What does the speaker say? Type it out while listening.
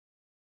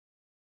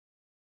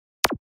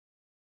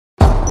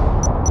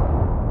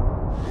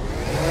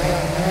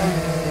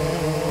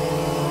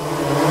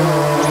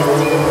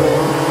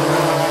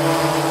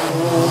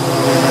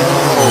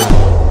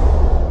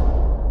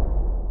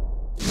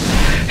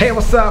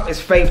What's up,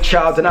 it's Faith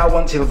Child, and I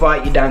want to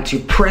invite you down to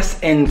Press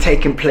In,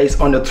 taking place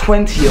on the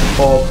 20th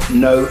of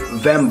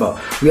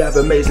November. We have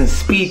amazing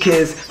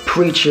speakers,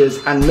 preachers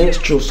and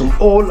minstrels from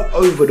all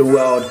over the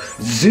world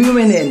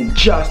zooming in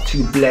just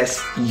to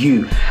bless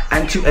you.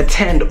 And to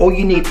attend, all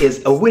you need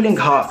is a willing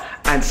heart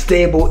and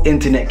stable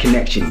internet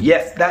connection.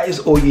 Yep, that is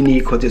all you need,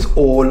 because it's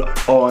all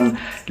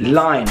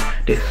online.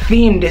 The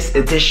theme this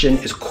edition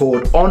is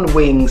called On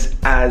Wings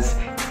as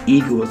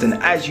Eagles, and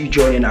as you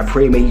join in, I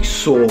pray may you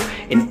soar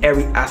in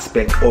every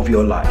aspect of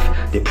your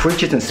life. The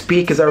preachers and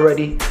speakers are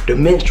ready, the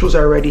minstrels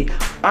are ready,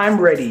 I'm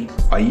ready.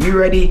 Are you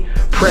ready?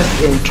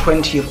 Press In,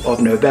 20th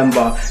of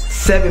November,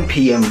 7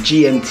 p.m.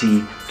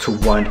 GMT to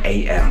 1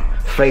 a.m.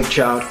 Faith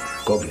Child,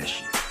 God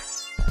bless you.